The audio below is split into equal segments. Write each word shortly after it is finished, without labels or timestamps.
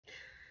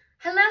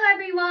Hello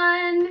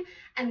everyone,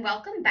 and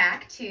welcome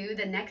back to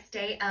the next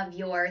day of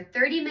your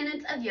 30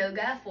 minutes of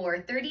yoga for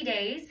 30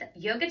 days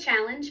yoga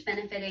challenge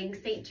benefiting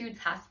St. Jude's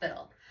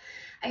Hospital.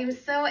 I am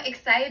so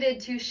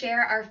excited to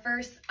share our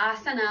first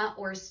asana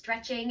or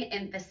stretching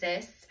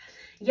emphasis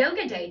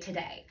yoga day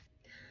today.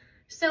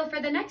 So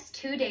for the next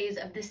 2 days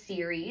of the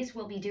series,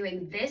 we'll be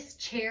doing this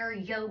chair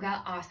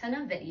yoga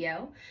asana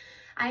video.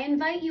 I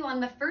invite you on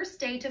the first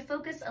day to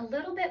focus a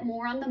little bit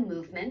more on the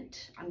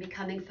movement, on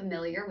becoming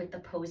familiar with the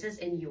poses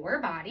in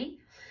your body.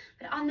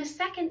 But on the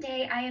second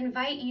day, I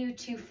invite you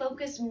to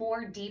focus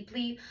more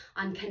deeply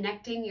on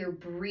connecting your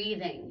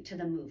breathing to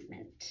the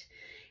movement.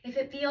 If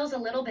it feels a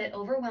little bit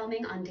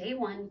overwhelming on day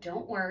one,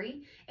 don't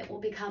worry. It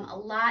will become a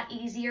lot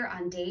easier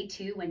on day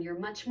 2 when you're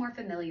much more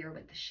familiar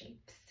with the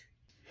shapes.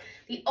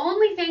 The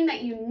only thing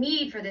that you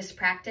need for this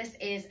practice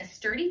is a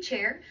sturdy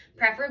chair,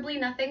 preferably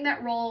nothing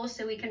that rolls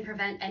so we can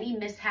prevent any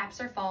mishaps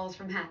or falls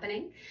from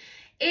happening.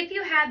 If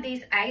you have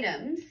these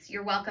items,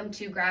 you're welcome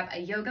to grab a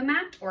yoga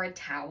mat or a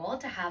towel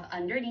to have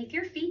underneath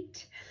your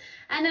feet.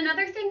 And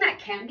another thing that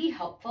can be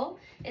helpful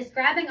is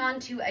grabbing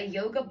onto a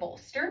yoga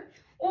bolster,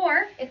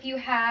 or if you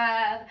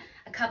have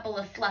a couple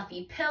of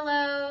fluffy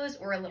pillows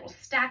or a little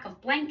stack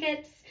of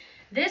blankets,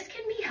 this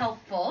can be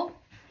helpful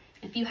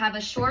if you have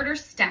a shorter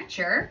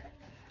stature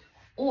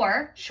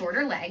or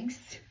shorter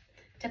legs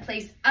to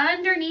place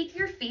underneath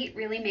your feet.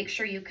 Really make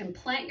sure you can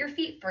plant your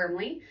feet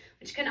firmly,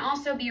 which can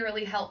also be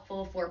really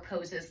helpful for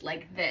poses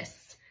like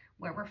this,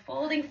 where we're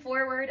folding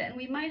forward and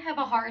we might have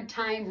a hard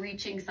time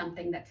reaching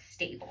something that's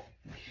stable.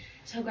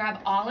 So grab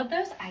all of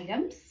those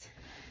items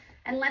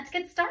and let's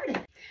get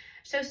started.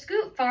 So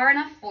scoot far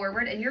enough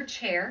forward in your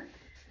chair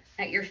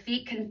that your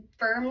feet can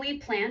firmly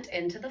plant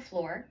into the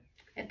floor.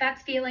 If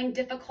that's feeling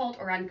difficult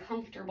or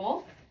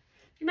uncomfortable,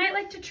 you might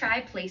like to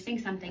try placing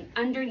something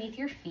underneath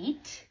your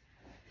feet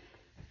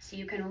so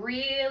you can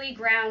really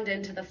ground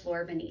into the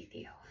floor beneath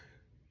you.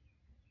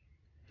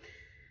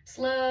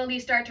 Slowly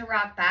start to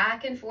rock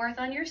back and forth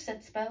on your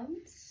sits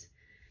bones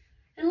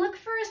and look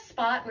for a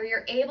spot where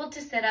you're able to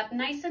sit up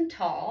nice and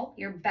tall.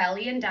 Your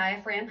belly and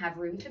diaphragm have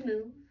room to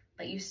move,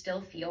 but you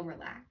still feel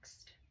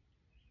relaxed.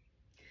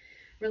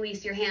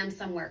 Release your hands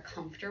somewhere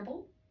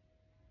comfortable.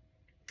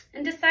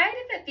 And decide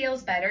if it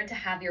feels better to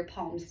have your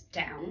palms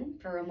down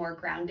for a more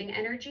grounding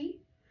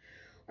energy,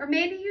 or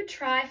maybe you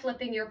try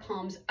flipping your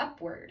palms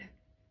upward.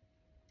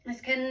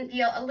 This can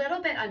feel a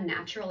little bit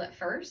unnatural at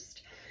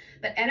first,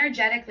 but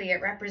energetically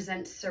it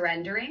represents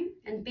surrendering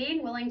and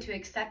being willing to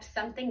accept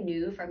something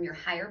new from your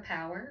higher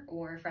power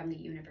or from the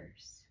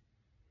universe.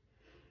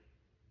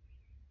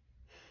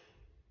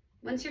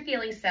 Once you're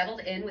feeling settled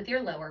in with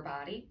your lower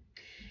body,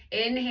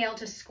 inhale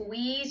to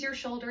squeeze your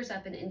shoulders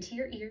up and into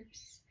your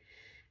ears.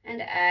 And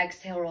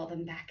exhale, roll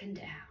them back and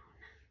down.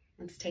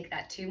 Let's take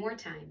that 2 more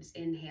times.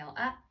 Inhale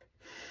up.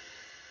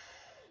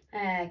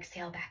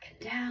 Exhale back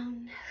and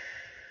down.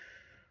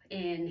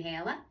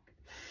 Inhale up.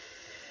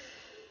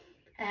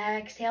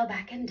 Exhale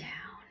back and down.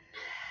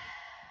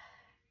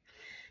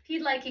 If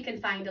you'd like, you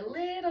can find a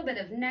little bit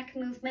of neck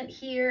movement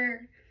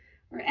here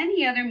or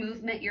any other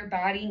movement your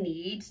body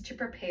needs to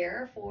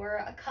prepare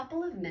for a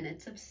couple of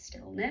minutes of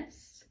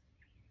stillness.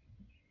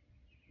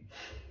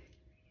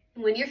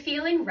 When you're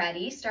feeling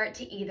ready, start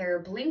to either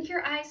blink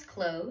your eyes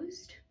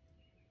closed,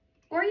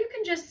 or you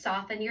can just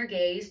soften your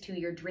gaze to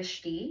your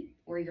drishti,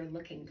 or your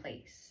looking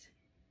place.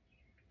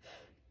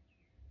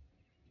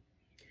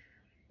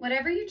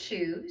 Whatever you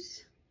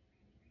choose,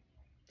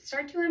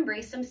 start to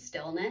embrace some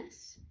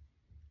stillness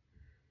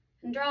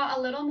and draw a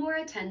little more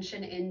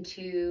attention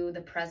into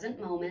the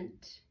present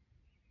moment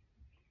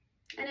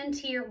and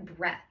into your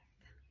breath.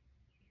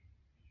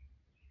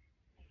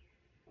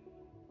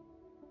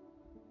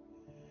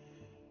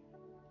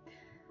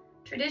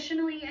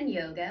 Traditionally in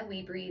yoga,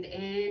 we breathe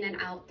in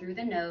and out through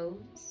the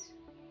nose,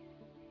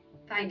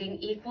 finding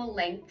equal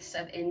lengths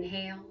of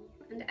inhale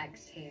and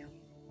exhale.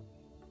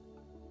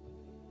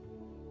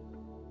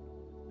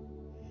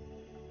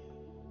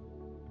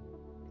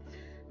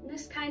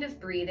 This kind of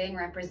breathing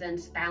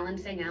represents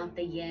balancing out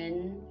the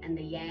yin and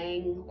the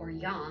yang or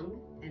yang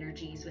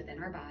energies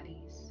within our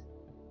bodies.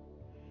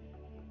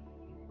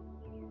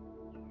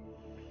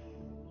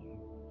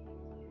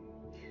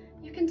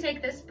 You can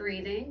take this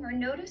breathing or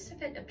notice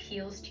if it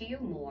appeals to you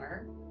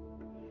more,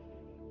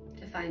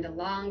 to find a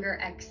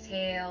longer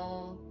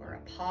exhale or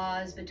a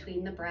pause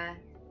between the breath,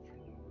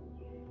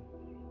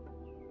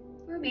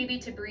 or maybe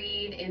to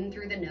breathe in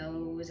through the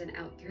nose and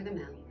out through the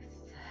mouth.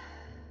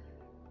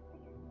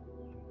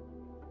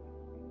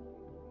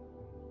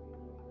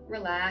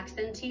 Relax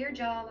into your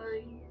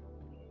jawline,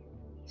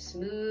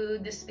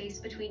 smooth the space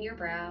between your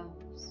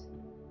brows.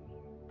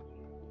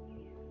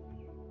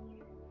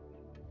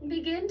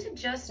 Begin to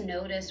just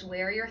notice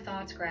where your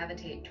thoughts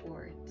gravitate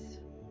towards.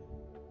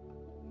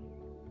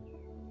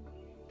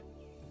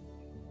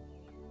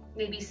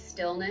 Maybe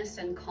stillness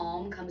and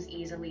calm comes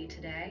easily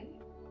today.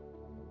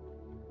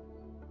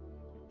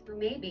 Or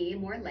maybe,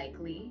 more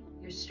likely,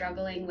 you're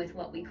struggling with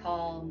what we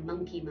call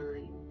monkey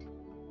mind.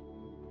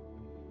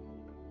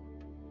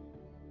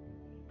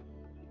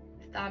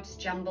 Thoughts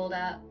jumbled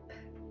up,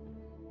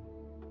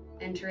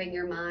 entering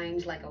your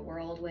mind like a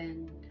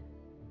whirlwind.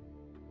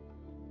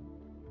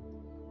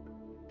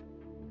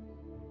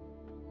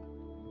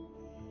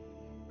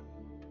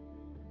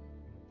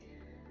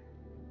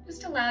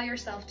 Just allow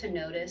yourself to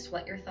notice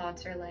what your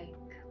thoughts are like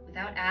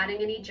without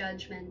adding any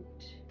judgment,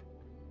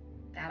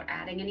 without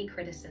adding any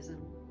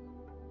criticism.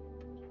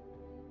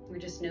 We're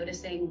just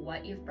noticing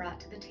what you've brought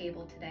to the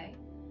table today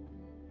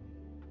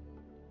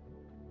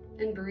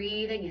and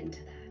breathing into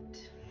that.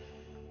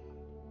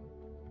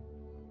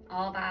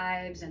 All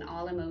vibes and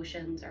all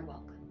emotions are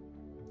welcome.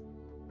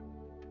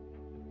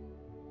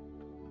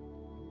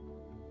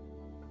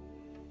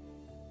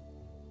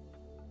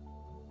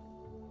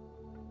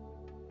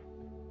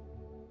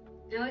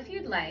 Now, if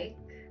you'd like,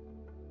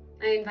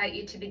 I invite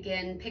you to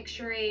begin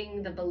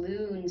picturing the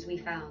balloons we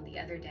found the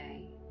other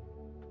day.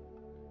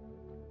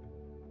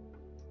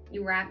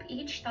 You wrap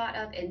each thought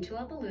up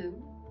into a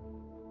balloon.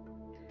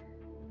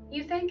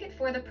 You thank it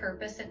for the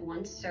purpose it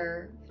once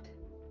served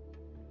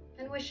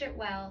and wish it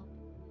well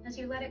as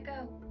you let it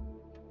go.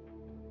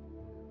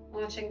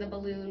 Watching the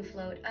balloon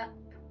float up,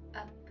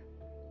 up,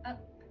 up,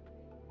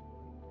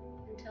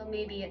 until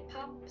maybe it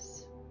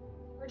pops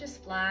or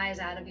just flies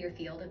out of your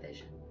field of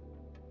vision.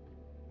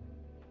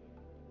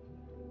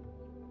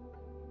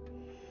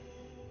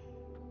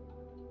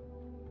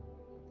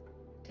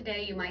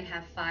 Today you might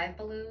have 5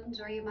 balloons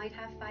or you might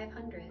have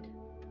 500.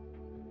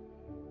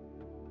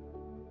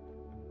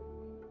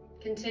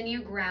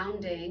 Continue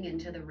grounding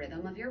into the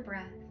rhythm of your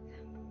breath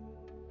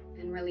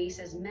and release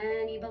as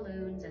many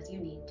balloons as you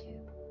need to.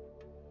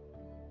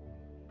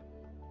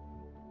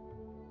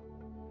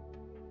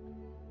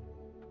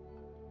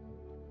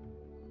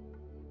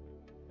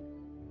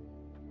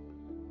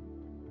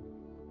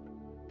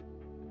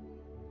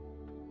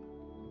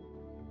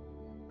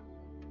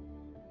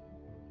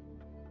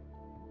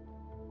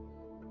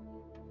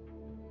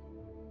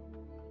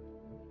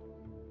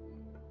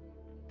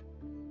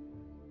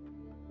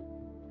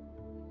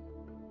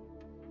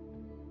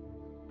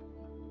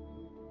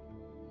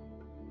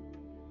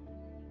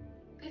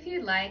 If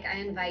you'd like, I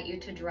invite you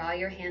to draw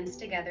your hands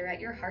together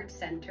at your heart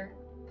center,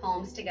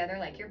 palms together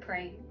like you're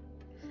praying.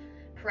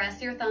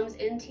 Press your thumbs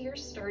into your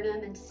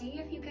sternum and see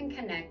if you can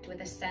connect with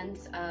a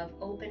sense of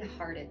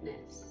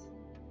open-heartedness,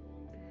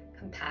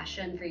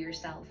 compassion for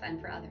yourself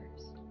and for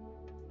others.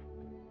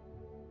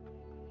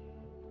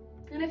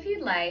 And if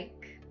you'd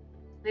like,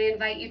 I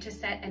invite you to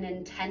set an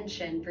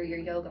intention for your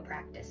yoga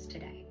practice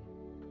today.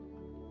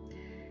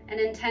 An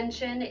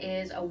intention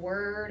is a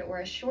word or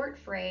a short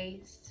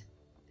phrase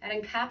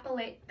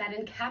that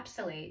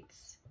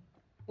encapsulates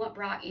what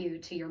brought you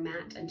to your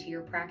mat and to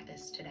your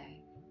practice today.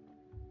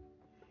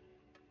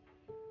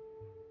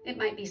 It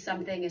might be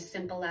something as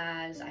simple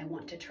as, I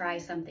want to try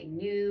something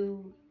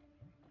new,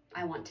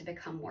 I want to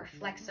become more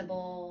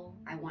flexible,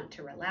 I want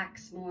to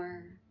relax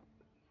more.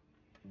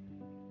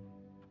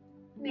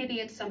 Maybe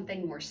it's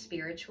something more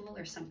spiritual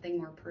or something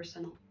more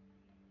personal.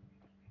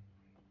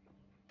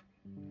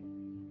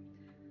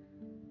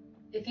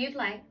 If you'd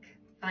like,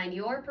 find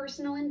your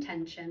personal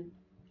intention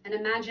and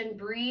imagine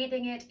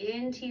breathing it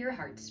into your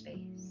heart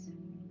space.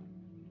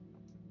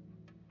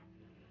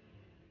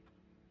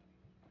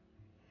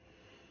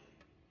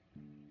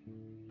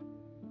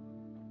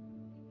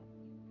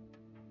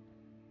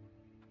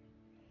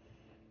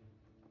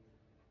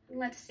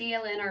 Let's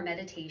seal in our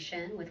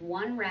meditation with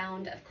one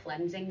round of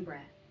cleansing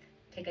breath.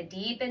 Take a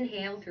deep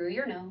inhale through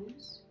your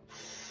nose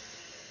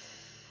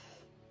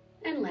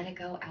and let it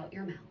go out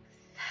your mouth.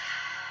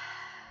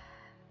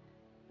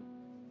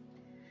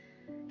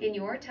 In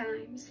your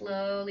time,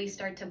 slowly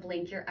start to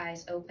blink your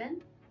eyes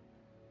open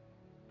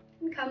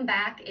and come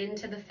back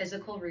into the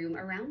physical room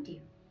around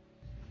you.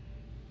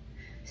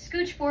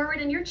 Scooch forward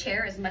in your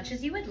chair as much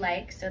as you would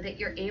like so that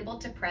you're able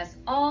to press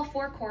all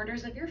 4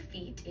 corners of your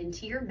feet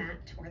into your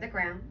mat or the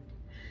ground.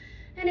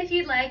 And if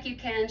you'd like, you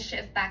can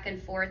shift back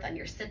and forth on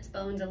your sits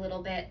bones a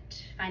little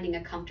bit, finding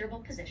a comfortable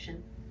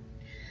position.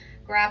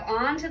 Grab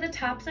onto the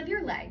tops of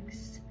your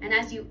legs. And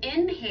as you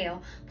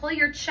inhale, pull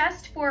your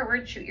chest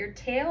forward, shoot your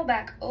tail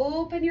back,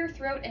 open your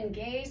throat, and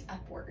gaze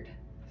upward.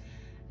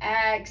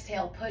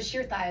 Exhale, push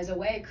your thighs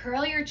away,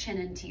 curl your chin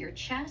into your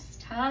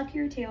chest, tuck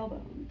your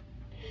tailbone.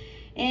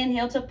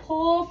 Inhale to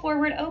pull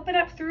forward, open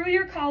up through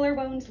your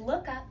collarbones,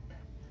 look up.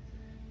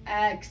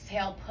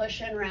 Exhale,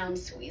 push and round,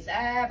 squeeze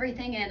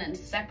everything in and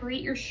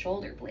separate your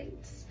shoulder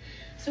blades.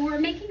 So we're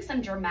making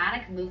some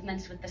dramatic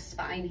movements with the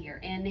spine here.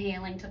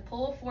 Inhaling to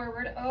pull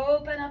forward,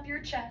 open up your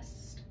chest.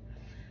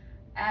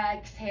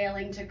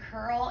 Exhaling to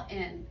curl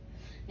in.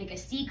 Make a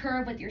C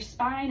curve with your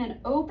spine and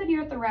open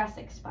your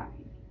thoracic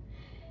spine.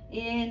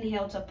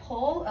 Inhale to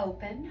pull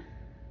open.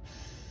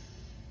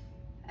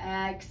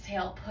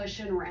 Exhale, push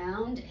and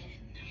round in.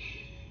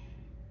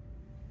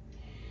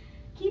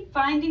 Keep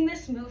finding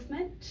this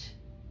movement,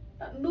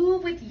 but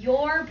move with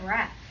your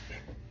breath.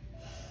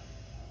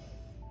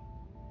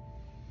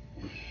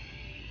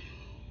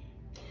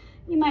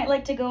 You might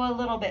like to go a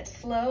little bit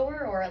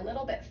slower or a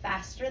little bit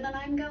faster than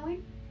I'm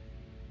going.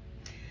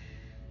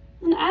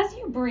 And as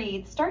you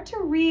breathe, start to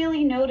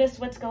really notice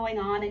what's going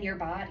on in your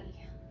body.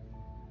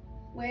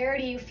 Where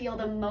do you feel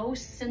the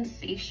most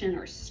sensation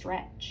or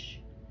stretch?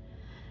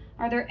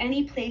 Are there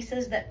any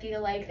places that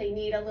feel like they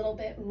need a little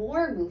bit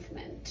more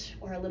movement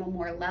or a little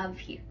more love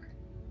here?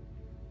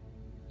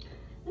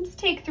 Let's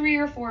take 3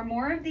 or 4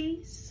 more of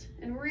these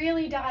and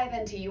really dive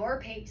into your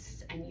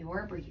pace and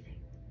your breathing.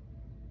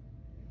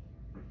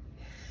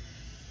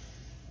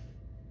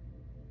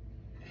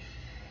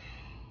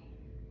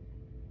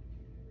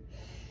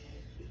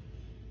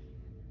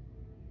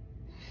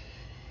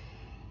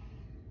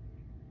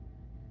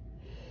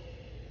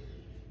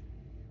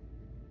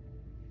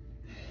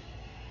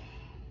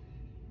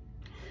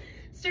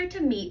 Start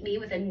to meet me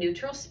with a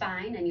neutral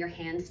spine and your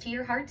hands to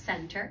your heart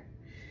center.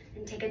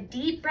 And take a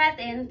deep breath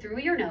in through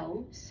your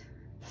nose.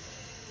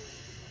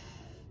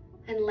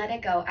 And let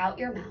it go out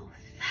your mouth.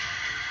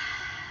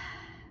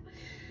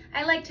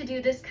 I like to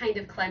do this kind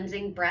of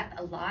cleansing breath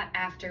a lot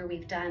after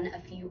we've done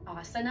a few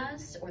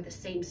asanas or the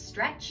same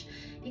stretch,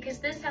 because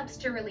this helps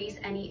to release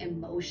any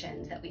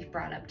emotions that we've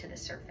brought up to the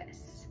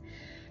surface.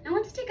 Now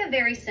let's take a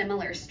very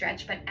similar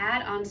stretch, but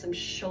add on some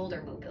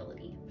shoulder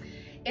mobility.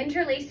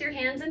 Interlace your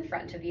hands in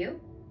front of you.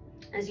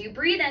 As you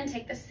breathe in,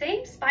 take the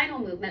same spinal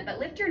movement, but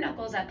lift your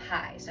knuckles up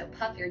high. So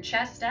puff your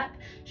chest up,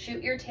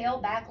 shoot your tail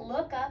back,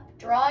 look up,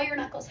 draw your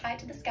knuckles high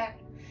to the sky.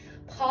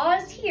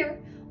 Pause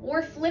here,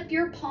 or flip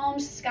your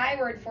palms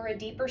skyward for a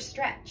deeper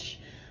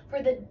stretch.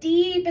 For the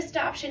deepest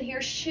option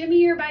here,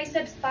 shimmy your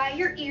biceps by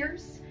your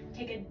ears.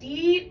 Take a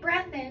deep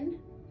breath in.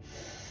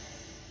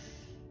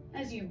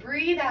 As you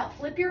breathe out,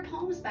 flip your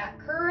palms back,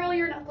 curl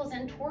your knuckles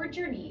in towards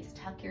your knees,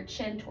 tuck your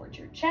chin towards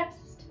your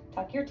chest,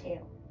 tuck your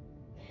tail.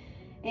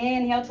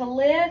 Inhale to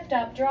lift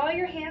up, draw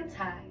your hands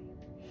high.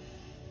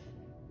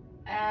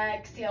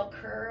 Exhale,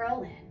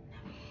 curl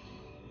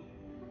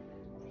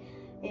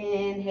in.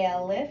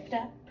 Inhale, lift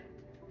up.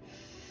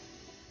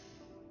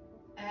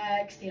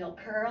 Exhale,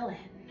 curl in.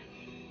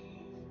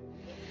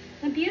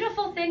 The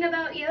beautiful thing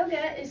about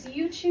yoga is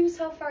you choose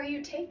how far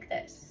you take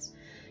this.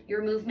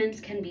 Your movements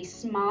can be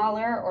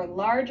smaller or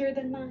larger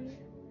than mine,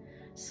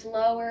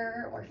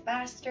 slower or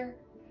faster.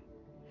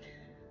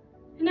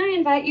 And I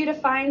invite you to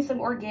find some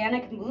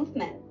organic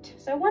movement.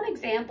 So one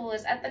example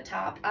is at the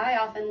top. I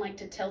often like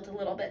to tilt a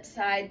little bit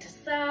side to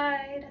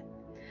side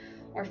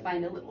or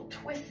find a little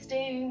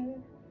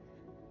twisting.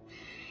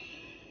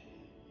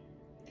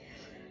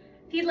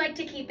 If you'd like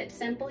to keep it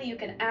simple, you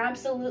can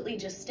absolutely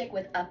just stick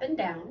with up and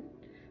down.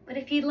 But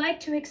if you'd like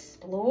to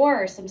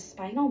explore some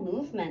spinal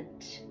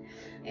movement,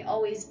 I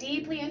always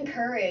deeply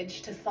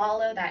encourage to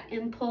follow that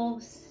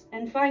impulse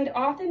and find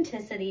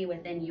authenticity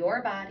within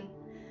your body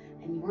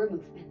and your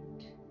movement.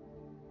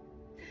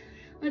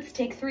 Let's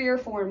take 3 or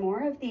 4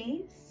 more of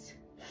these.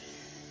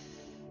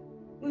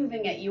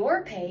 Moving at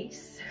your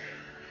pace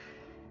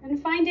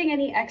and finding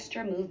any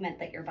extra movement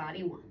that your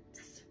body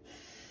wants.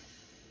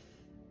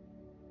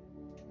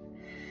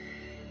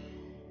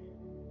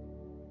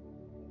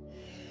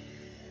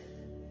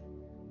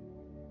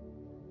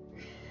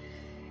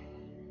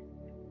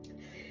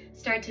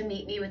 Start to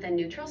meet me with a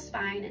neutral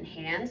spine and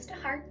hands to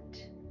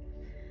heart.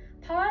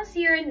 Pause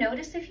here and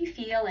notice if you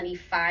feel any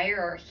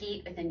fire or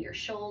heat within your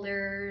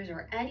shoulders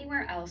or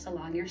anywhere else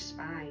along your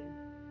spine.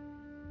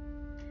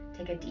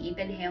 Take a deep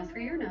inhale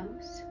through your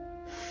nose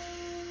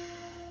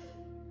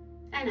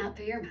and out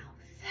through your mouth.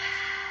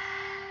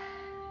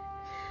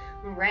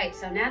 All right,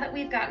 so now that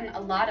we've gotten a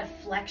lot of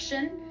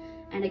flexion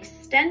and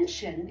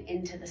extension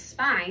into the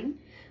spine,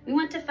 we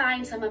want to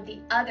find some of the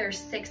other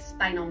 6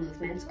 spinal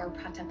movements or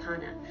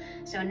pratapana.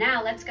 So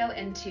now let's go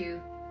into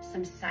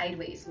some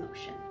sideways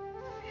motion.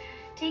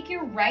 Take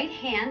your right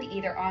hand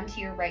either onto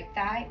your right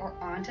thigh or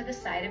onto the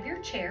side of your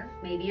chair,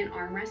 maybe an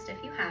armrest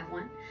if you have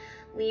one.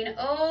 Lean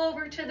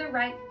over to the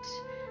right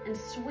and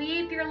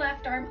sweep your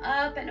left arm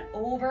up and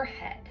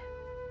overhead.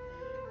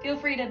 Feel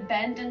free to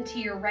bend into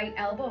your right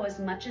elbow as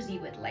much as you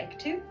would like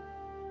to,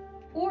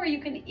 or you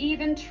can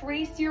even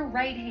trace your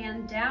right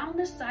hand down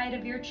the side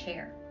of your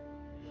chair.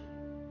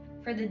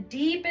 For the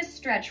deepest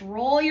stretch,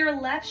 roll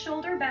your left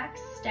shoulder back,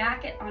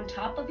 stack it on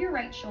top of your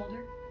right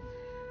shoulder.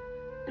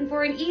 And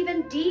for an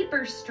even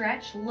deeper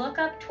stretch, look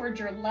up towards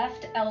your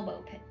left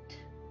elbow pit.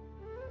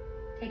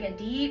 Take a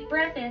deep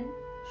breath in.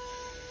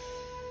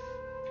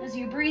 As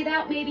you breathe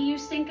out, maybe you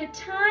sink a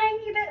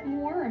tiny bit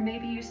more, or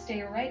maybe you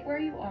stay right where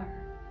you are.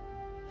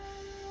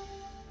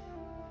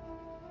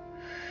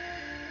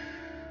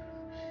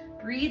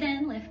 Breathe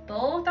in, lift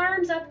both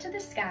arms up to the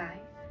sky,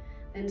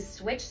 then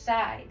switch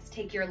sides.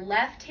 Take your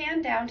left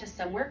hand down to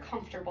somewhere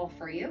comfortable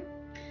for you.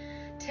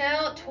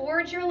 Tilt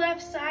towards your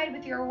left side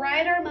with your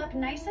right arm up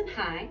nice and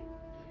high.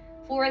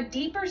 For a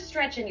deeper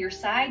stretch in your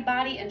side,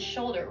 body, and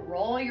shoulder,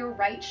 roll your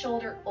right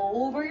shoulder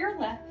over your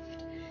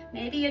left.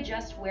 Maybe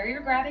adjust where you're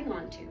grabbing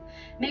onto.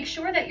 Make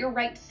sure that your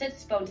right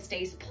sits bone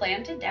stays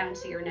planted down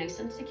so you're nice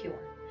and secure.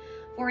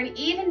 For an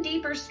even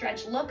deeper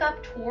stretch, look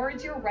up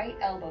towards your right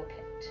elbow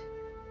pit.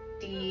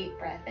 Deep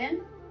breath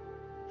in.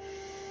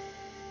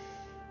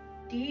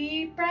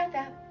 Deep breath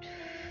out.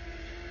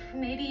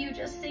 Maybe you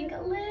just sink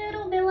a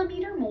little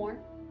millimeter more,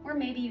 or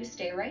maybe you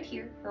stay right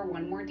here for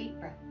one more deep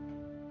breath.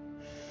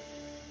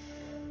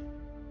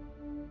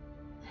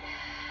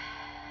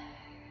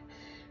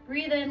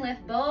 Breathe in,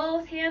 lift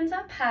both hands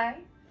up high,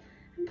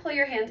 and pull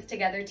your hands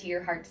together to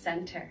your heart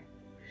center.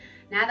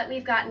 Now that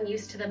we've gotten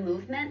used to the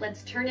movement,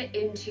 let's turn it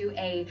into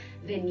a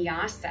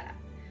vinyasa.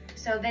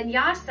 So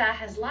vinyasa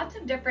has lots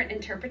of different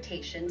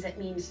interpretations. It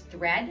means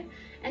thread,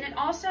 and it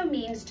also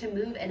means to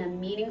move in a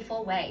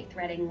meaningful way,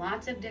 threading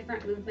lots of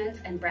different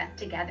movements and breath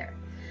together.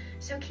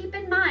 So keep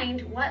in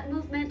mind what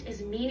movement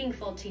is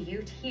meaningful to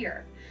you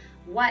here,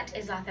 what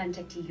is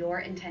authentic to your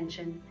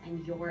intention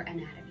and your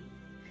anatomy.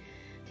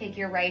 Take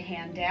your right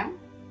hand down.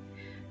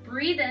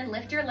 Breathe in,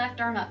 lift your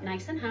left arm up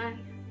nice and high.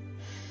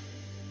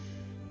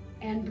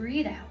 And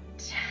breathe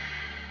out.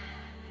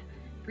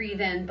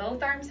 Breathe in,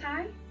 both arms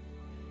high.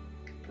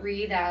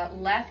 Breathe out,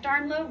 left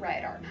arm low,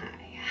 right arm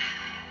high.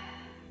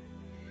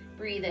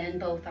 Breathe in,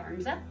 both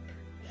arms up.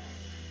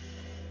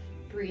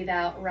 Breathe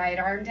out, right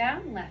arm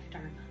down, left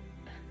arm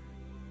up.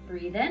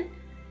 Breathe in.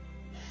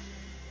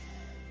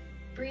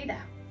 Breathe out.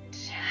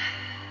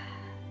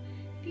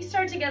 If you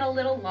start to get a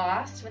little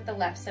lost with the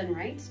lefts and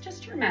rights,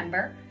 just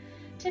remember,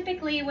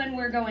 typically when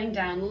we're going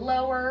down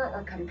lower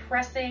or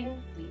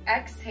compressing, we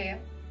exhale.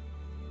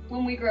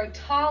 When we grow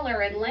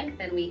taller and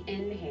lengthen, we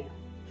inhale.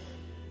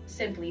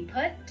 Simply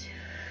put,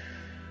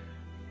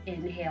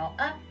 inhale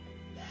up,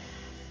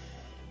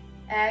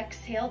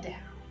 exhale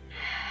down.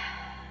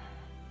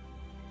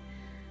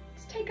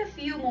 Let's take a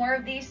few more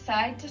of these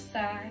side to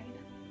side.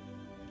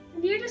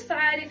 And you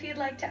decide if you'd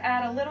like to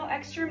add a little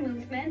extra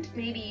movement.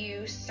 Maybe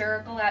you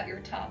circle out your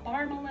top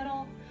arm a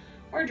little,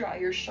 or draw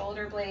your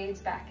shoulder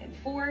blades back and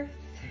forth.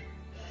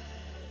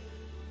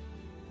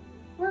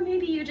 Or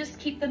maybe you just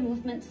keep the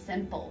movement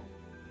simple,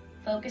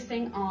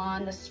 focusing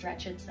on the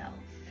stretch itself.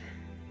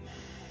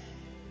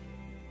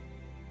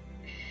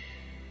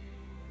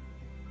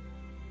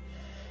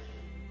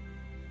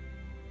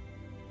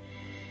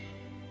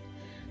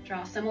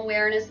 Draw some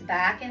awareness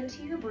back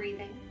into your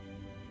breathing.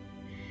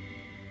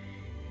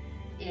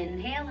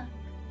 Inhale up,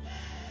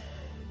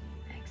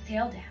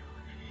 exhale down.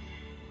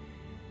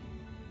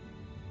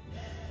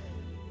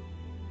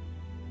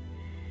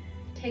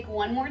 Take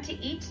one more to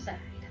each side.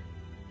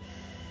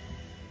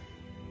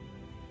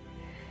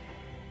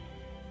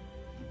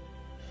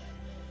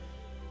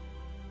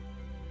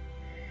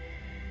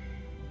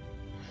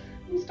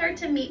 And start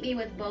to meet me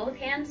with both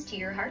hands to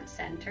your heart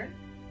center.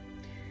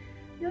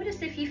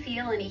 Notice if you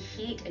feel any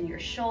heat in your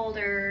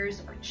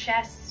shoulders or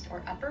chest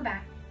or upper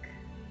back.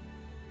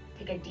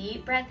 Take a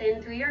deep breath in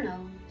through your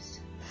nose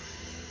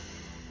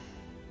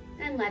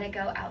and let it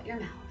go out your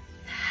mouth.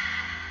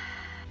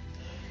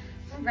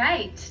 All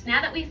right, now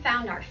that we've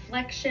found our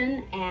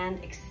flexion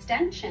and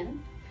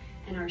extension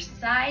and our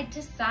side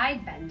to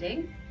side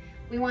bending,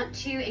 we want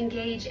to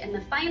engage in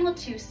the final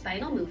two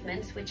spinal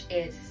movements, which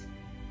is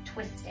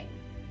twisting.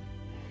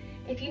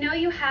 If you know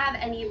you have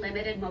any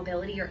limited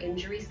mobility or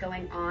injuries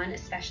going on,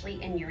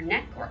 especially in your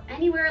neck or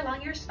anywhere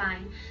along your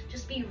spine,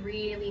 just be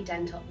really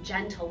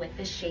gentle with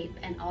this shape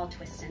and all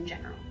twists in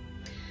general.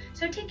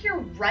 So take your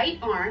right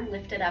arm,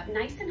 lift it up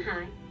nice and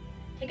high.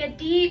 Take a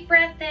deep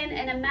breath in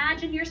and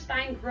imagine your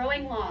spine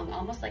growing long,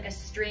 almost like a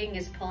string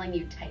is pulling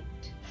you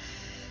tight.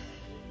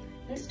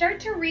 And start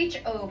to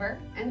reach over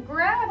and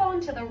grab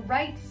onto the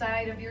right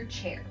side of your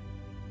chair.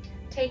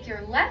 Take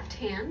your left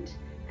hand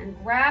and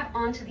grab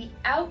onto the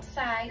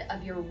outside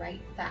of your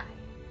right thigh.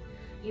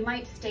 You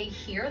might stay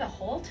here the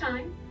whole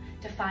time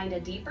to find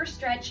a deeper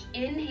stretch.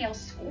 Inhale,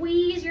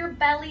 squeeze your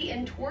belly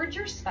in towards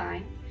your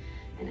spine.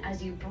 And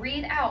as you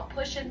breathe out,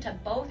 push into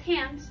both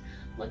hands,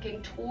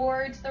 looking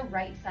towards the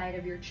right side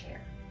of your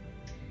chair.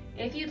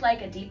 If you'd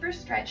like a deeper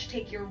stretch,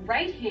 take your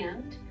right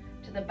hand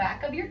to the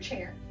back of your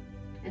chair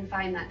and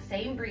find that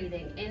same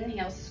breathing.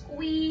 Inhale,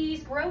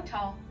 squeeze, grow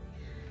tall.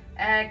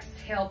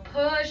 Exhale,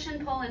 push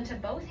and pull into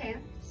both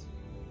hands.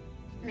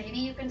 Maybe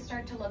you can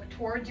start to look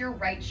towards your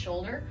right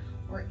shoulder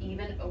or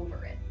even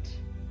over it.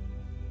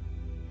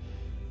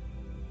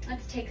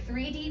 Let's take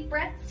 3 deep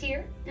breaths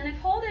here. And if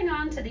holding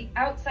on to the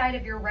outside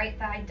of your right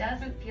thigh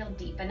doesn't feel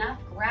deep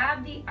enough,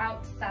 grab the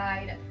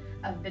outside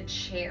of the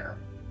chair.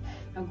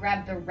 Now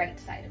grab the right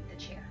side of the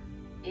chair.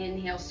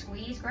 Inhale,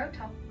 squeeze, grow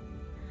tall.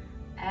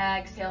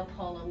 Exhale,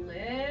 pull a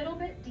little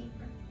bit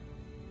deeper.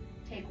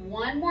 Take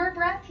one more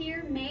breath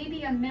here,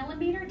 maybe a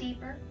millimeter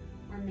deeper,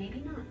 or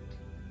maybe not.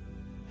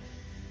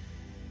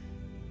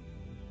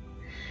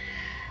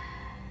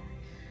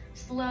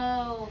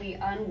 Slowly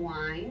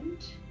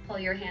unwind. Pull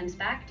your hands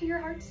back to your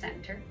heart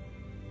center.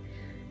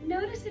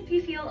 Notice if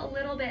you feel a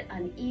little bit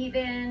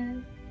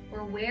uneven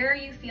or where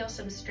you feel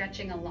some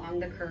stretching along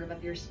the curve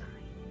of your spine.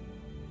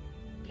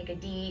 Take a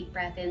deep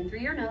breath in through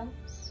your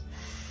nose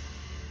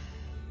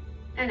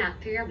and out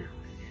through your mouth.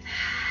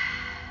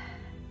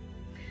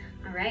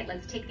 All right,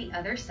 let's take the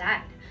other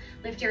side.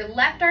 Lift your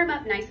left arm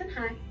up nice and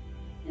high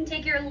and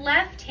take your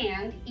left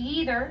hand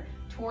either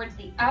towards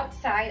the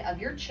outside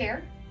of your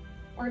chair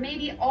or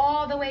maybe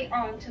all the way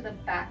onto the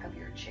back of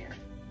your chair.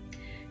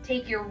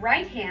 Take your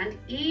right hand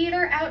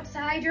either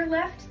outside your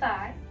left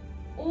thigh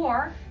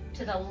or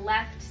to the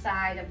left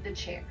side of the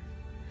chair.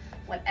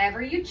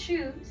 Whatever you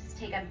choose,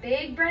 take a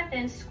big breath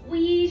in,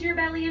 squeeze your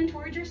belly in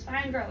towards your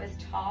spine, grow as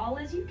tall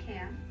as you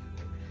can.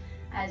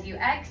 As you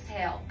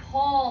exhale,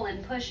 pull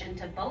and push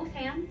into both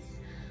hands,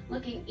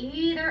 looking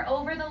either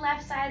over the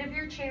left side of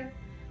your chair,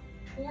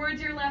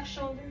 towards your left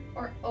shoulder,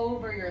 or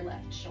over your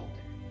left shoulder.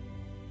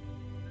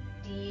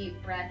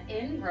 Deep breath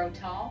in, grow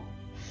tall.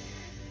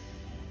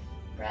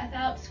 Breath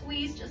out,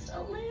 squeeze just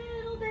a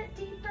little bit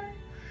deeper.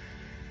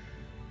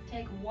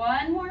 Take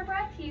one more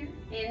breath here.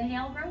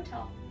 Inhale, grow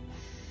tall.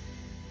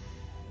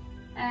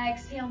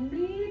 Exhale,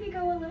 maybe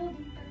go a little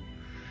deeper.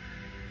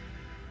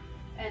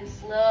 And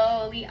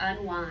slowly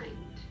unwind.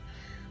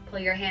 Pull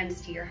your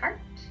hands to your heart.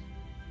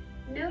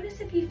 Notice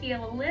if you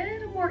feel a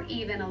little more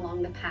even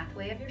along the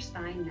pathway of your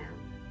spine now.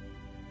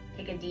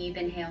 Take a deep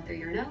inhale through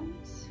your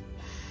nose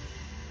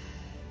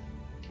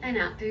and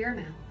out through your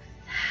mouth.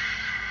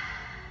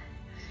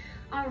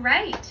 All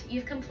right,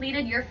 you've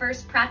completed your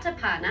first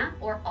Pratapana,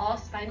 or all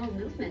spinal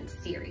movements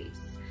series.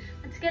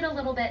 Let's get a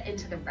little bit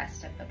into the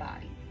rest of the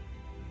body.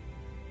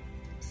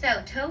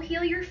 So toe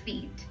heel your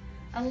feet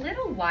a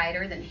little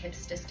wider than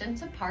hips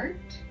distance apart,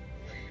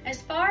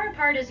 as far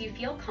apart as you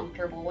feel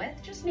comfortable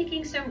with, just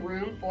making some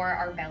room for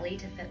our belly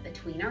to fit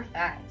between our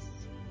thighs.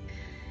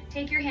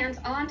 Take your hands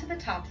onto the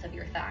tops of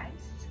your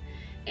thighs.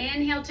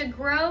 Inhale to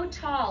grow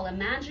tall,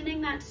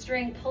 imagining that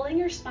string pulling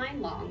your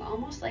spine long,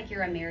 almost like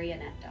you're a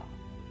marionette doll.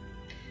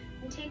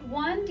 And take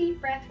one deep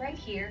breath right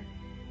here,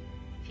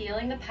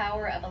 feeling the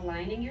power of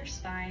aligning your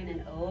spine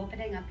and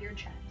opening up your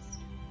chest.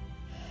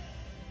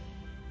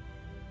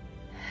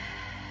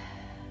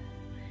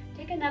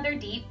 Take another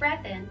deep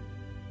breath in.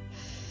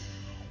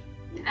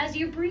 As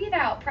you breathe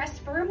out, press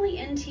firmly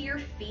into your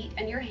feet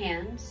and your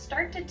hands.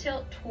 Start to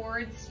tilt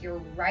towards your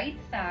right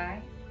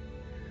thigh.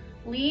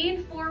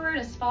 Lean forward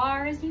as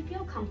far as you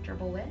feel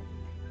comfortable with.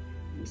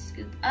 And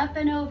scoop up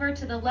and over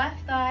to the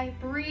left thigh.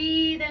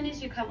 Breathe in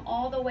as you come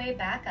all the way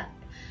back up.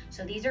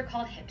 So these are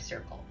called hip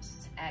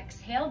circles.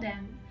 Exhale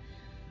down.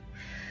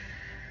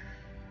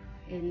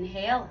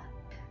 Inhale up.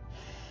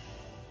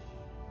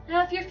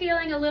 Now if you're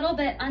feeling a little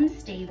bit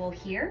unstable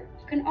here,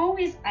 you can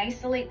always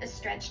isolate the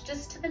stretch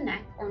just to the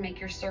neck or make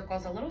your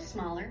circles a little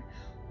smaller.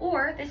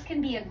 Or this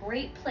can be a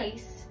great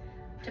place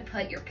to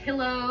put your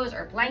pillows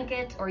or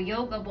blankets or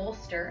yoga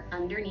bolster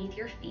underneath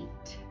your feet.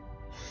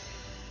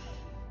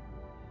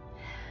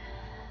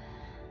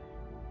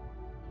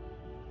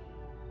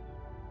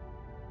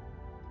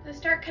 So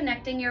start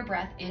connecting your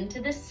breath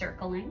into this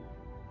circling.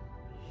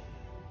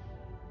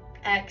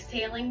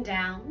 Exhaling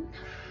down.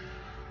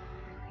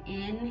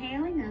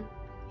 Inhaling up.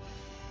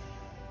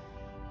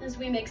 As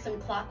we make some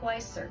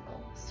clockwise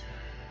circles.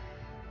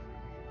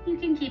 You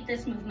can keep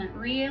this movement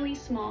really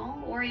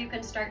small, or you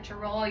can start to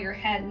roll your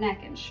head,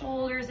 neck, and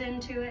shoulders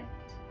into it.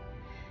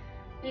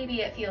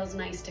 Maybe it feels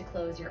nice to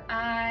close your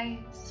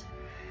eyes.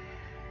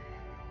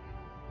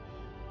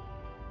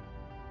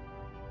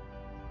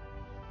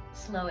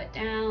 Slow it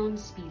down,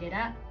 speed it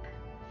up.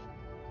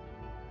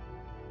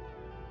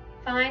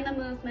 Find the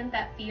movement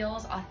that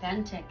feels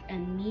authentic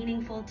and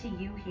meaningful to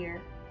you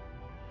here.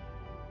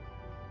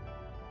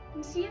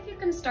 And see if you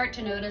can start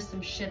to notice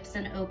some shifts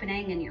and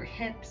opening in your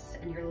hips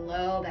and your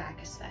low back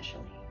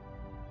especially.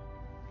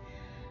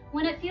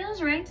 When it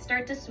feels right,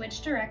 start to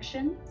switch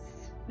directions,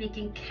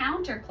 making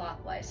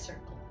counterclockwise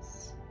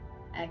circles.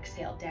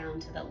 Exhale down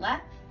to the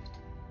left.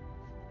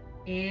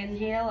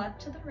 Inhale up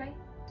to the right.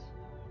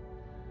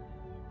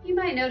 You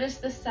might notice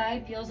this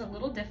side feels a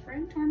little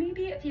different, or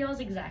maybe it feels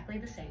exactly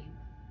the same.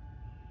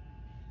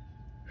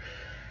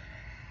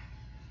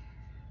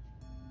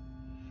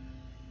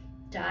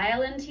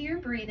 Dial into your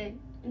breathing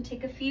and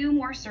take a few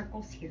more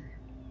circles here.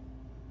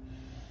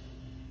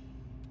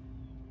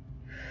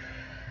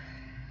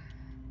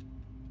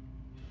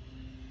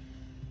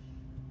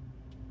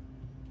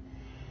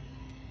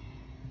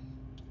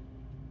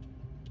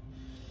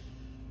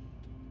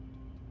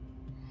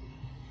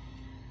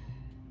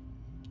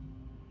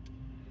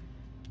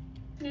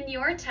 In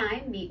your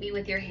time, meet me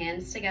with your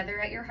hands together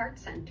at your heart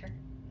center.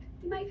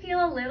 You might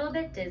feel a little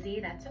bit dizzy,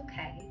 that's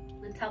okay.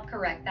 Let's help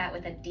correct that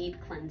with a deep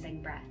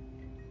cleansing breath.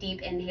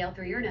 Deep inhale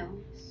through your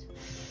nose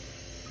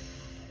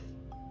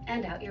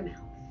and out your mouth.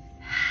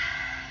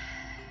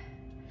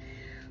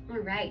 All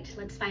right,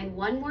 let's find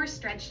one more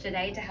stretch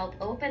today to help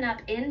open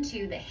up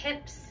into the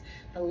hips,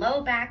 the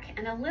low back,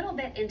 and a little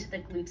bit into the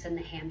glutes and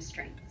the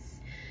hamstrings.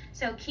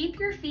 So keep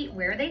your feet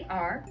where they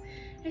are.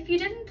 If you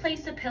didn't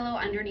place a pillow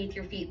underneath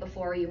your feet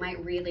before, you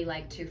might really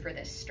like to for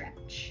this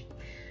stretch.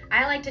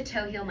 I like to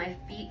toe heel my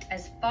feet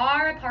as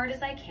far apart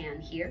as I can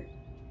here.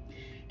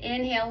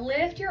 Inhale,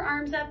 lift your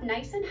arms up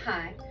nice and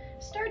high.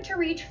 Start to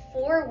reach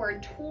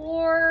forward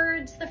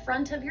towards the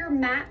front of your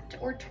mat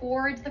or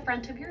towards the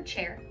front of your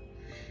chair.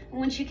 And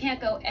once you can't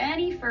go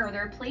any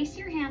further, place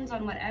your hands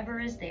on whatever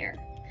is there.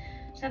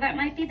 So that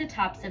might be the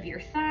tops of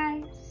your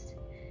thighs.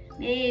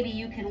 Maybe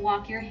you can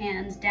walk your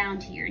hands down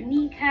to your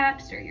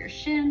kneecaps or your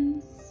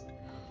shins.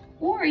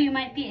 Or you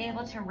might be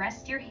able to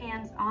rest your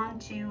hands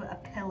onto a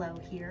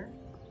pillow here.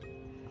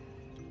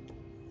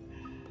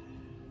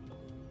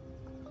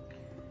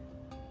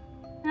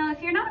 Now, if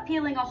if you're not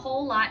feeling a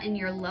whole lot in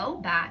your low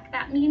back,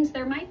 that means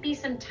there might be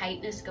some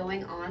tightness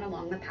going on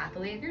along the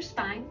pathway of your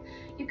spine.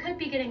 You could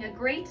be getting a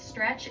great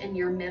stretch in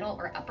your middle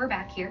or upper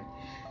back here.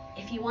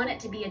 If you want it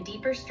to be a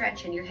deeper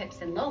stretch in your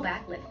hips and low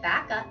back, lift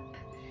back up.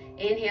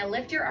 Inhale,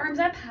 lift your arms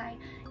up high.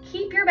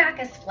 Keep your back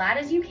as flat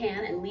as you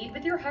can and lead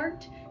with your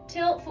heart.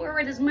 Tilt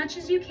forward as much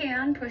as you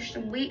can. Push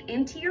some weight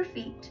into your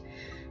feet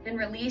and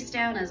release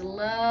down as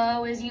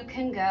low as you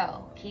can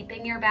go,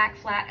 keeping your back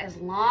flat as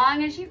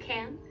long as you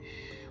can.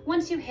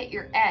 Once you hit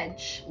your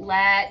edge,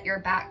 let your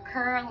back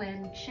curl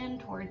in, chin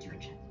towards your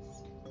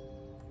chest.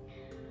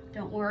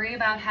 Don't worry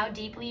about how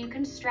deeply you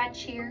can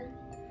stretch here.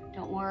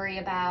 Don't worry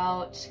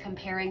about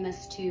comparing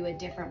this to a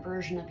different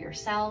version of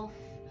yourself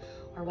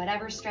or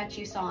whatever stretch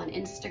you saw on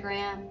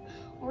Instagram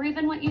or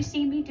even what you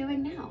see me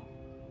doing now.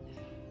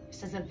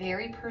 This is a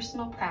very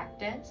personal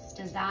practice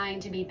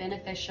designed to be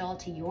beneficial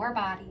to your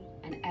body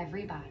and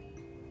every body.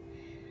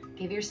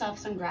 Give yourself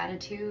some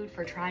gratitude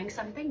for trying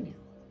something new.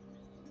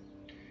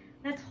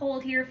 Let's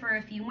hold here for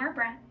a few more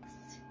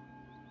breaths.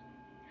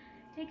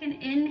 Take an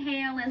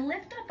inhale and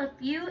lift up a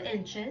few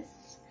inches.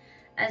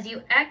 As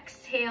you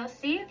exhale,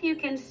 see if you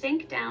can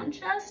sink down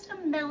just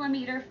a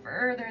millimeter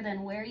further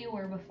than where you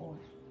were before.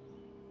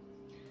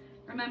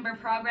 Remember,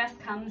 progress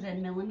comes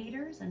in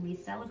millimeters and we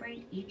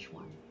celebrate each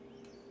one.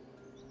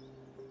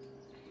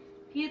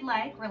 If you'd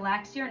like,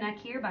 relax your neck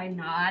here by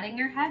nodding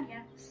your head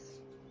yes.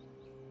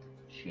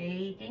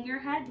 Shaking your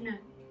head no.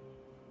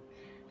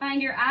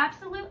 Find your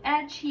absolute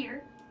edge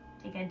here.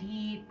 Take a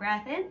deep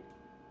breath in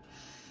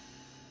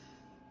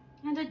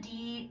and a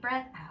deep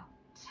breath out.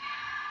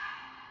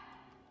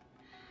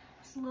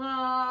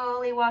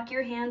 Slowly walk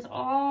your hands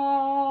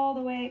all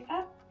the way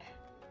up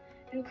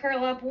and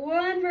curl up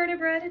one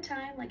vertebra at a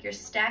time like you're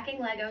stacking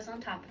Legos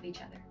on top of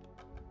each other.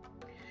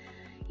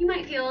 You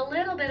might feel a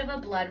little bit of a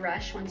blood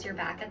rush once you're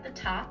back at the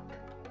top.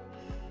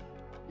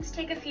 Just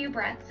take a few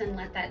breaths and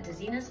let that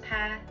dizziness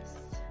pass.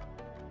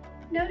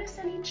 Notice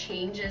any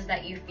changes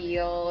that you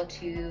feel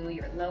to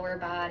your lower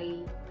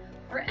body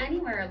or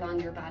anywhere along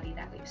your body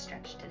that we've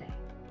stretched today.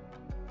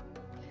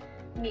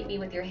 Meet me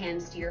with your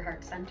hands to your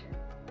heart center.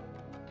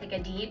 Take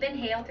a deep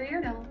inhale through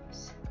your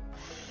nose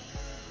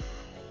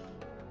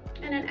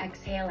and an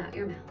exhale out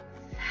your mouth.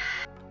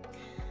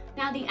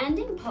 Now, the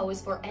ending pose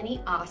for any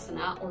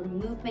asana or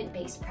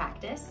movement-based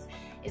practice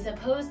is a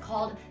pose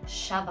called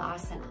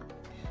Shavasana.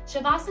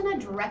 Shavasana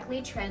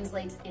directly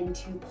translates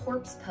into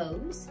corpse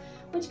pose,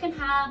 which can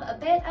have a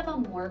bit of a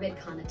morbid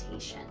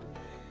connotation.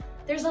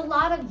 There's a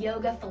lot of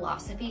yoga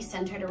philosophy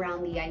centered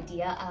around the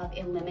idea of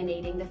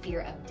eliminating the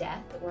fear of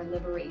death or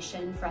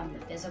liberation from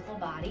the physical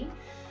body.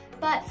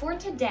 But for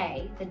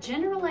today, the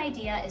general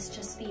idea is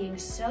just being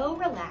so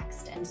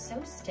relaxed and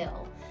so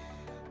still,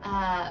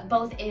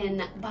 both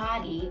in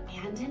body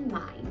and in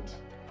mind,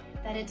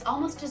 that it's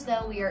almost as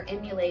though we are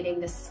emulating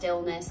the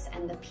stillness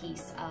and the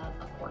peace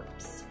of a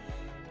corpse.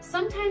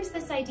 Sometimes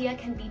this idea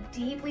can be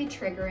deeply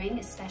triggering,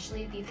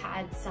 especially if you've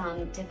had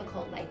some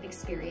difficult life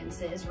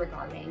experiences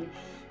regarding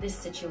this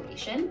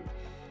situation.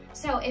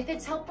 So if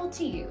it's helpful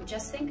to you,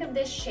 just think of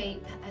this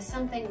shape as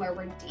something where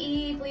we're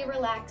deeply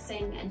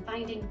relaxing and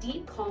finding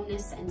deep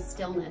calmness and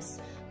stillness,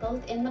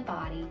 both in the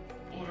body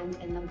and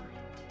in the mind.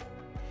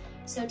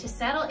 So to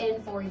settle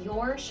in for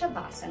your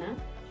Shavasana,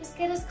 just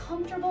get as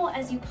comfortable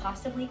as you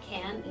possibly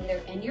can,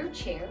 either in your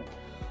chair,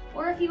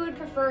 or if you would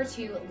prefer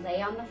to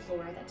lay on the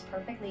floor, that's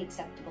perfectly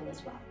acceptable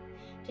as well.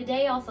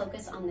 Today, I'll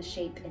focus on the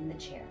shape in the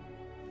chair.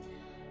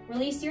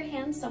 Release your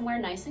hands somewhere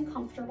nice and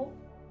comfortable.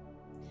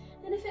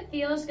 And if it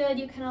feels good,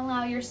 you can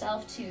allow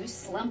yourself to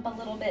slump a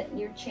little bit in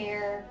your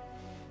chair,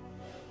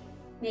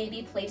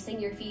 maybe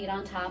placing your feet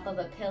on top of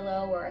a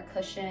pillow or a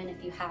cushion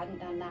if you hadn't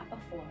done that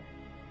before.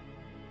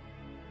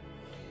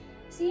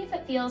 See if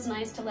it feels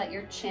nice to let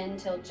your chin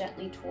tilt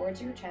gently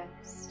towards your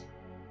chest.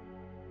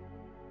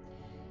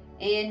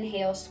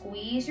 Inhale,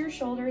 squeeze your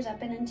shoulders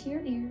up and into your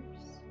ears.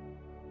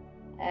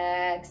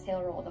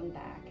 Exhale, roll them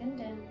back and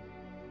down.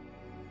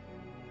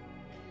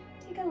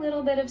 Take a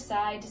little bit of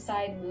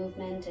side-to-side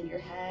movement in your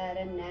head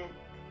and neck,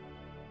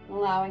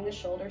 allowing the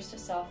shoulders to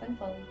soften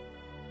fully.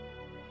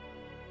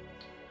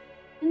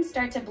 And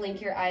start to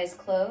blink your eyes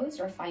closed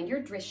or find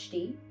your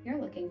drishti, your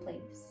looking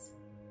place.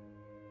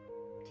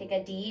 Take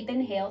a deep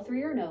inhale through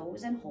your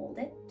nose and hold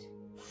it.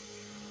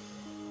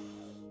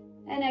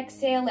 And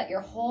exhale, let your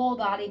whole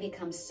body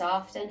become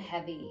soft and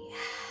heavy.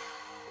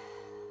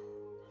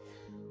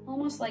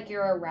 Almost like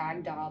you're a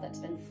rag doll that's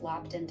been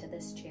flopped into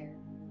this chair.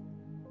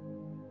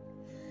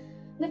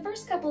 The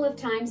first couple of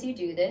times you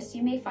do this,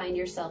 you may find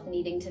yourself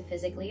needing to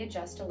physically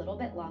adjust a little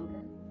bit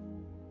longer.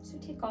 So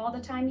take all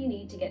the time you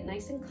need to get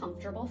nice and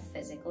comfortable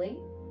physically.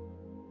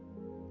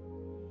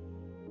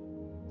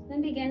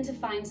 Then begin to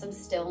find some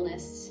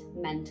stillness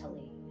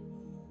mentally.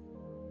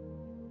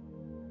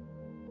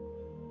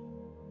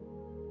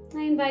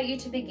 I invite you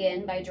to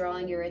begin by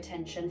drawing your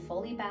attention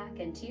fully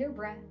back into your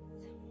breath.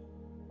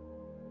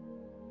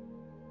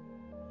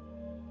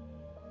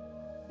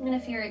 And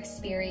if you're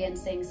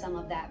experiencing some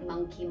of that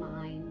monkey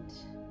mind,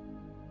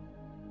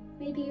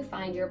 maybe you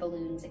find your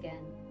balloons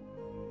again.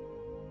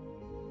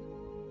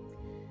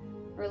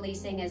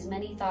 releasing as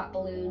many thought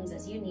balloons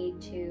as you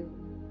need to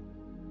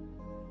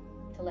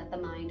let the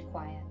mind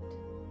quiet.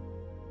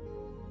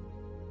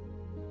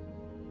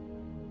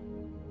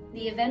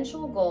 The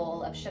eventual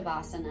goal of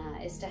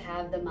Shavasana is to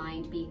have the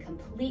mind be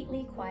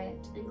completely quiet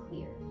and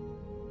clear.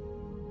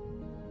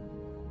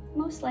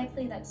 Most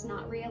likely that's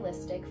not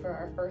realistic for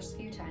our first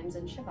few times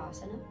in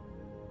Shavasana.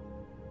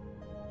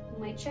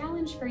 My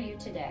challenge for you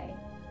today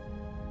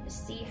is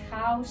see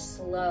how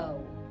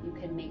slow you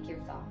can make your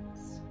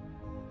thoughts.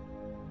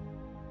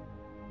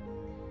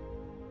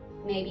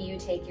 Maybe you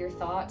take your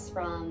thoughts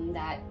from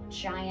that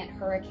giant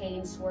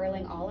hurricane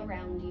swirling all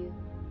around you,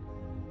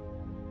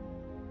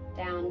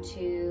 down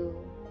to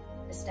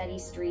a steady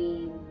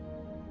stream,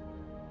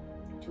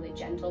 to a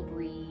gentle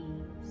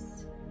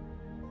breeze,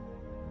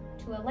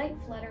 to a light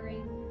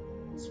fluttering,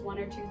 just one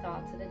or two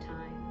thoughts at a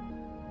time,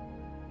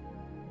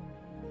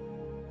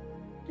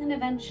 and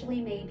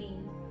eventually maybe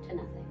to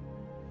nothing.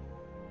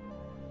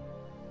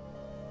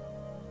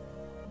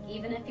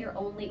 Even if you're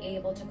only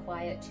able to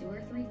quiet 2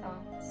 or 3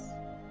 thoughts,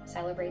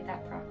 celebrate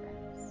that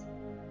progress.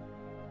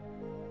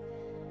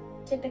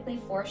 Typically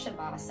for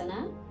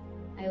Shavasana,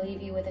 I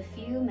leave you with a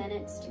few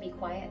minutes to be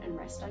quiet and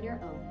rest on your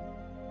own.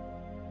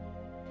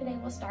 Today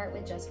we'll start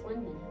with just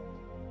 1 minute.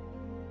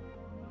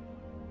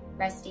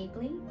 Rest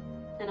deeply,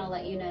 and I'll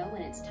let you know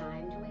when it's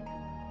time to wake up.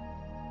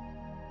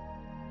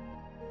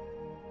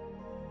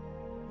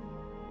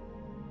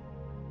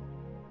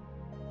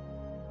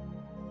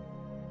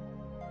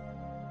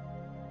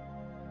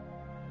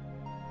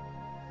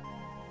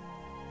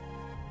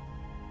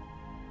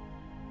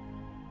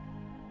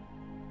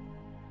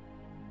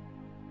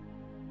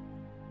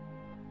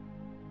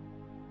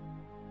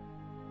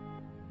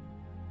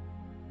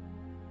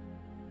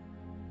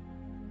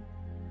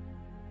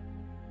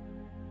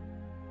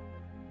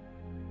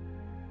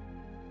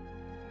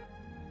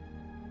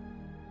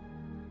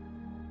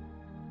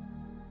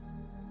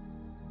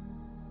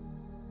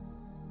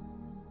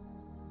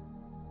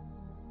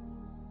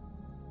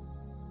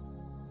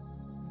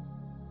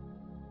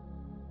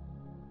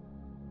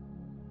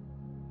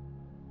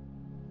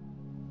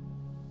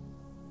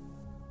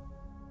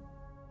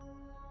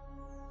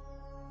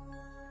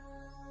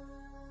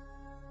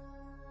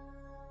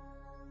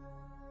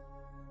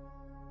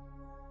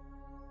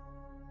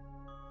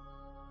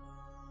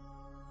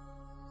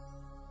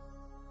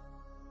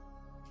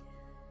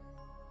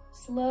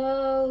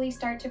 Slowly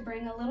start to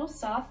bring a little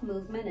soft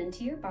movement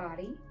into your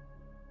body.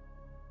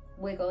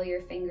 Wiggle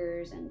your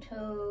fingers and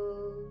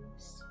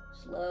toes.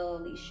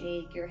 Slowly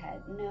shake your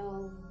head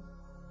no.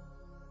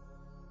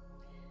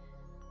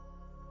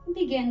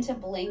 Begin to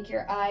blink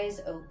your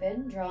eyes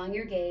open, drawing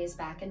your gaze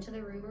back into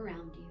the room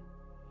around you.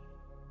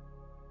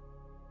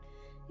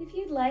 If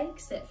you'd like,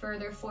 sit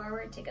further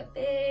forward, take a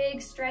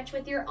big stretch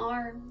with your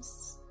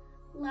arms,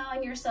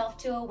 allowing yourself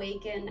to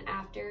awaken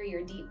after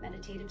your deep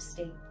meditative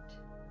state.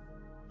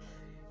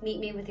 Meet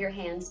me with your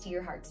hands to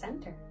your heart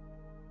center.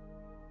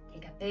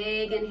 Take a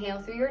big inhale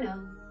through your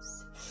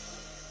nose.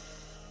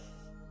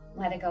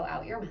 Let it go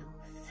out your mouth.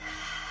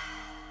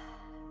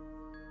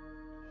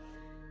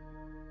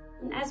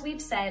 And as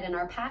we've said in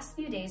our past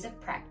few days of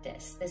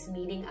practice, this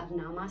meeting of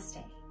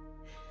Namaste,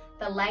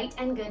 the light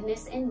and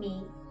goodness in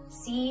me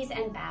sees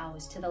and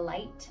bows to the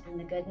light and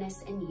the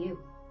goodness in you.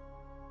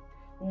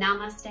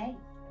 Namaste.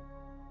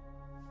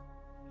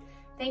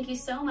 Thank you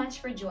so much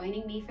for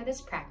joining me for this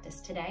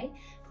practice today.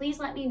 Please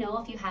let me know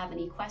if you have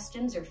any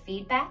questions or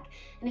feedback.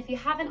 And if you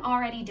haven't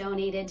already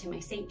donated to my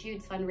St.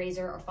 Jude's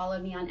fundraiser or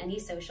followed me on any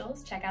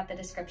socials, check out the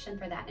description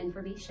for that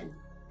information.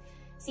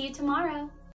 See you tomorrow.